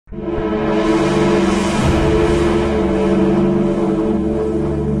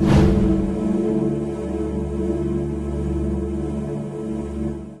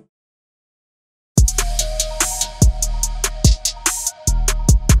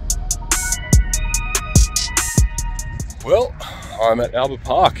Well, I'm at Albert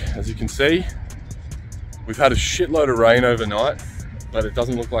Park. As you can see, we've had a shitload of rain overnight, but it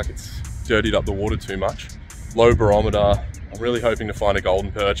doesn't look like it's dirtied up the water too much. Low barometer. I'm really hoping to find a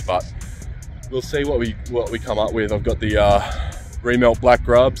golden perch, but we'll see what we come up with. I've got the remelt black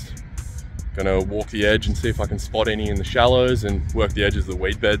grubs. Gonna walk the edge and see if I can spot any in the shallows and work the edges of the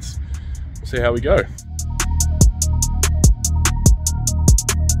weed beds. We'll see how we go.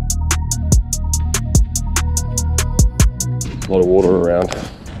 A lot of water around.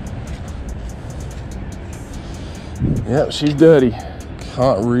 Yep, she's dirty.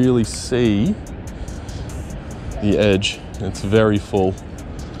 Can't really see the edge. It's very full.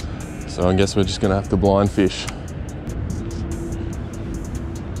 So I guess we're just gonna have to blind fish.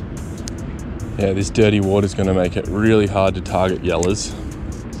 Yeah, this dirty water is gonna make it really hard to target yellers.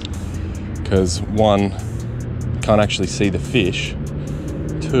 Because one, can't actually see the fish.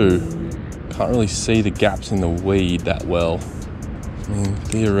 Two, can't really see the gaps in the weed that well. I mean,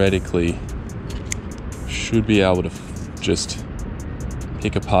 theoretically, should be able to just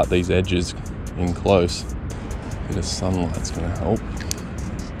pick apart these edges in close. A bit of sunlight's gonna help.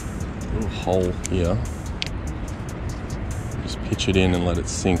 A little hole here. Just pitch it in and let it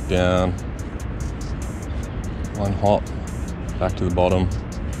sink down. One hop, back to the bottom.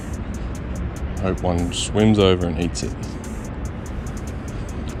 Hope one swims over and eats it.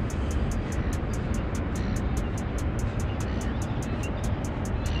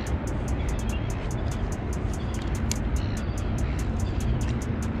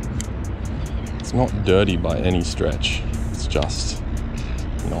 It's not dirty by any stretch, it's just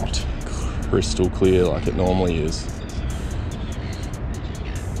not crystal clear like it normally is.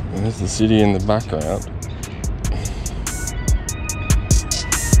 And there's the city in the background.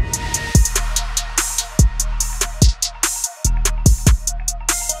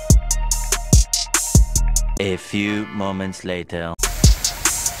 A few moments later.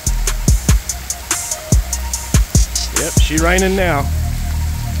 Yep, she raining now.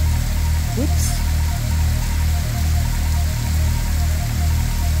 Whoops.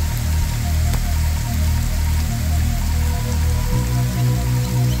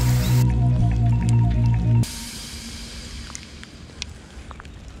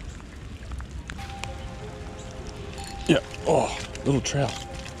 Yeah, oh, little trout.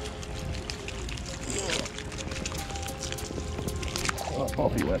 Oh,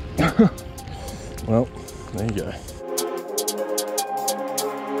 off he went. Well, there you go.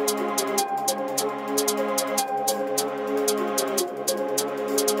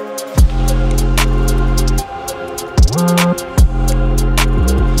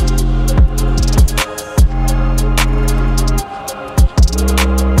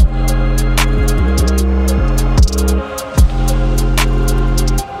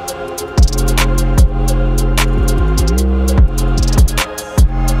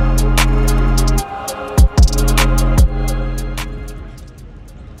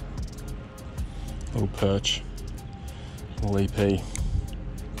 Little perch, little EP.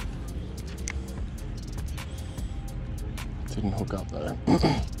 Didn't hook up though. See if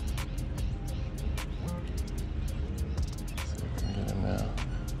we can get him now.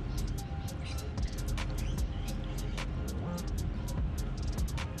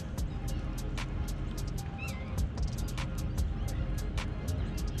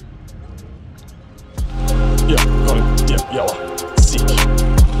 Yeah, got him. Yeah, yellow. Sick.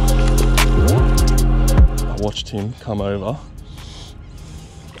 Watched him come over.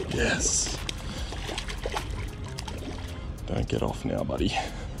 Yes. Don't get off now, buddy.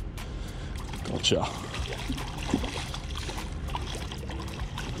 Gotcha.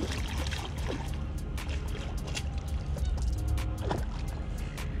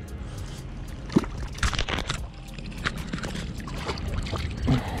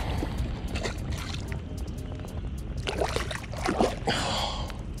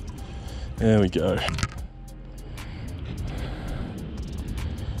 There we go.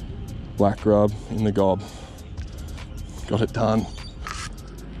 Black grub in the gob. Got it done.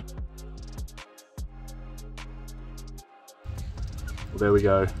 Well, there we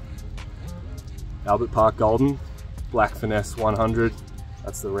go. Albert Park Golden, Black Finesse 100.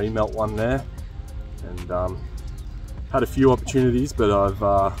 That's the remelt one there. And had a few opportunities, but I've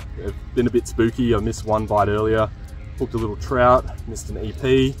been a bit spooky. I missed one bite earlier. Hooked a little trout, missed an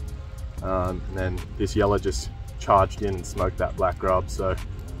EP. And then this yellow just charged in and smoked that black grub. So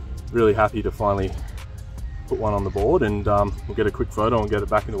really happy to finally put one on the board, and we'll get a quick photo and get it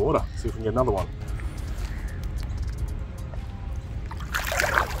back in the water. See if we can get another one.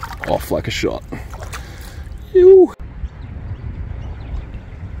 Off like a shot. Ew.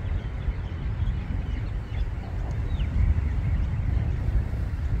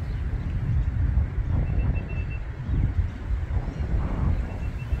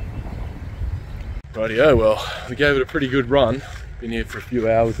 Rightio, well, we gave it a pretty good run. Been here for a few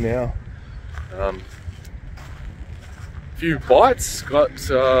hours now. Few bites,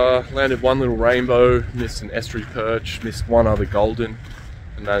 landed one little rainbow, missed an estuary perch, missed one other golden,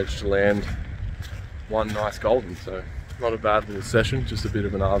 and managed to land one nice golden. So not a bad little session, just a bit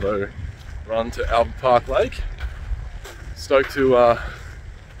of an arvo run to Albert Park Lake. Stoked to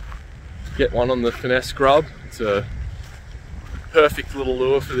get one on the Finesse Grub. It's a perfect little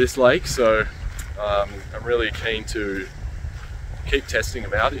lure for this lake, so I'm really keen to keep testing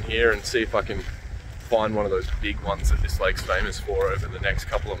them out in here and see if I can find one of those big ones that this lake's famous for over the next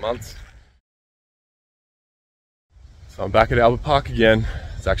couple of months. So I'm back at Albert Park again.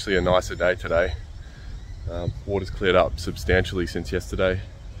 It's actually a nicer day today. Water's cleared up substantially since yesterday.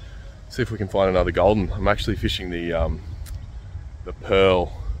 See if we can find another golden. I'm actually fishing the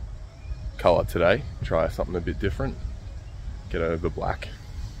pearl colour today. Try something a bit different. Get over black.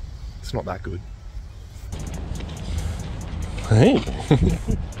 It's not that good. Hey!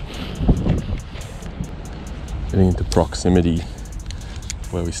 Getting into proximity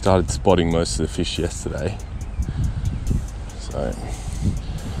where we started spotting most of the fish yesterday. So,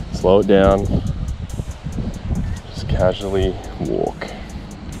 slow it down. Just casually walk.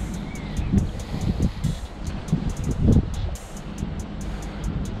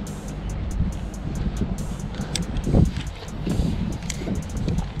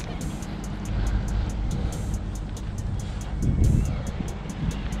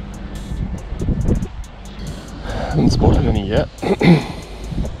 Haven't spotted any yet.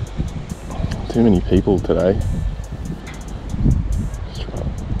 Too many people today. Just try to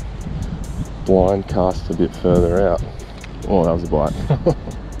blind cast a bit further out. Oh, that was a bite.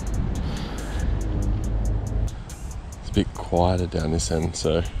 It's a bit quieter down this end,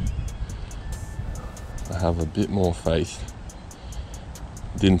 so I have a bit more faith.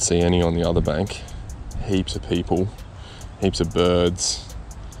 Didn't see any on the other bank. Heaps of people, heaps of birds.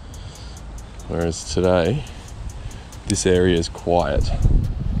 Whereas today, this area is quiet.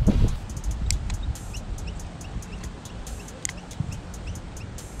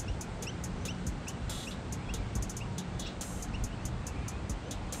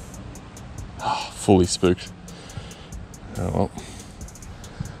 Oh, fully spooked. Oh, well,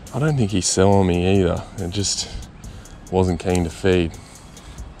 I don't think he's selling me either. It just wasn't keen to feed.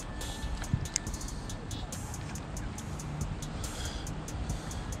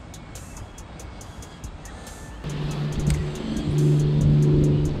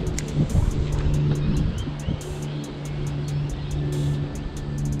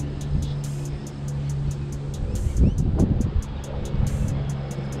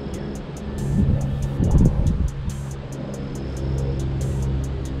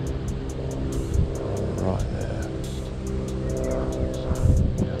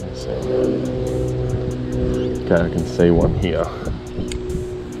 Okay, I can see one here.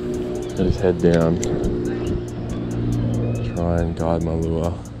 Got his head down. Try and guide my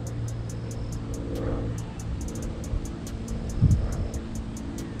lure.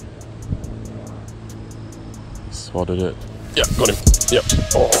 Spotted it. Yep, got him. Yep.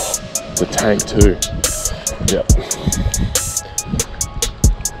 Oh, the tank too. Yep.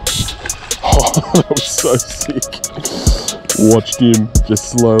 Oh, that was so sick. Watched him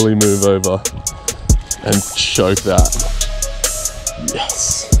just slowly move over and choke that.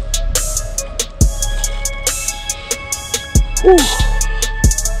 Yes. Whew.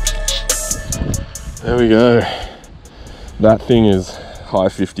 There we go. That thing is high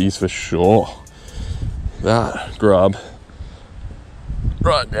 50s for sure. That grub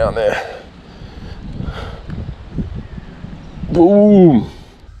right down there. Boom.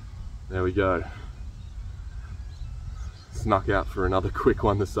 There we go. Snuck out for another quick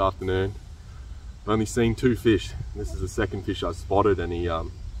one this afternoon. I've only seen 2 fish. This is the second fish I spotted, and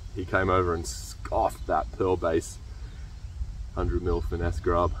he came over and scoffed that pearl base 100mm Finesse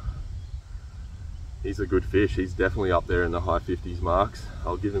grub. He's a good fish. He's definitely up there in the high 50s marks.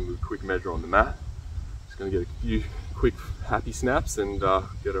 I'll give him a quick measure on the mat. Just gonna get a few quick happy snaps and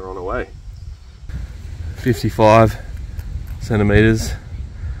get her on her way. 55 centimeters,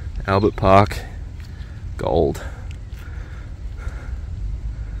 Albert Park, gold.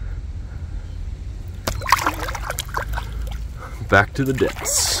 Back to the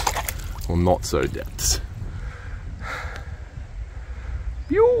depths, or not so depths.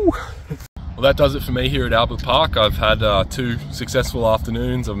 Pew! Well, that does it for me here at Albert Park. I've had 2 successful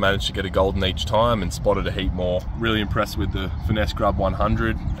afternoons. I've managed to get a golden each time and spotted a heap more. Really impressed with the Finesse Grub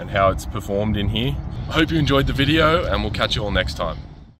 100 and how it's performed in here. I hope you enjoyed the video, and we'll catch you all next time.